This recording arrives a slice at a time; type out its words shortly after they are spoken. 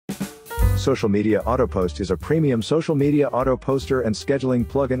Social Media Autopost is a premium social media auto poster and scheduling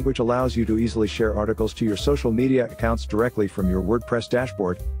plugin which allows you to easily share articles to your social media accounts directly from your WordPress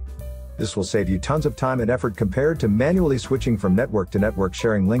dashboard. This will save you tons of time and effort compared to manually switching from network to network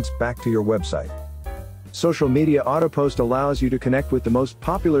sharing links back to your website. Social Media Autopost allows you to connect with the most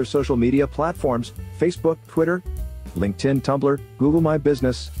popular social media platforms: Facebook, Twitter, LinkedIn, Tumblr, Google My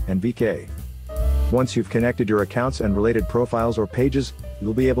Business, and VK. Once you've connected your accounts and related profiles or pages,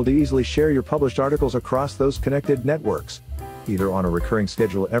 you'll be able to easily share your published articles across those connected networks, either on a recurring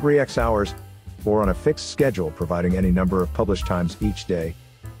schedule every X hours, or on a fixed schedule providing any number of published times each day.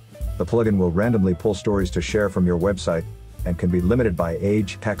 The plugin will randomly pull stories to share from your website, and can be limited by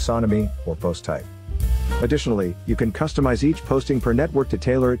age, taxonomy, or post type. Additionally, you can customize each posting per network to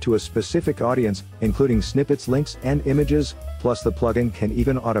tailor it to a specific audience, including snippets, links, and images, plus the plugin can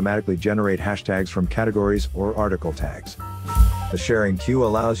even automatically generate hashtags from categories or article tags. The sharing queue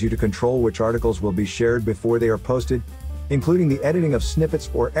allows you to control which articles will be shared before they are posted, including the editing of snippets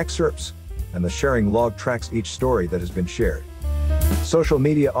or excerpts, and the sharing log tracks each story that has been shared. Social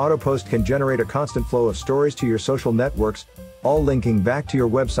Media Autopost can generate a constant flow of stories to your social networks, all linking back to your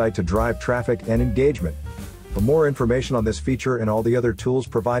website to drive traffic and engagement. For more information on this feature and all the other tools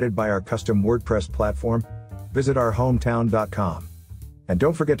provided by our custom WordPress platform, visit ourhometown.com. And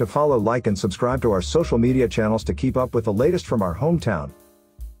don't forget to follow, like, and subscribe to our social media channels to keep up with the latest from our hometown.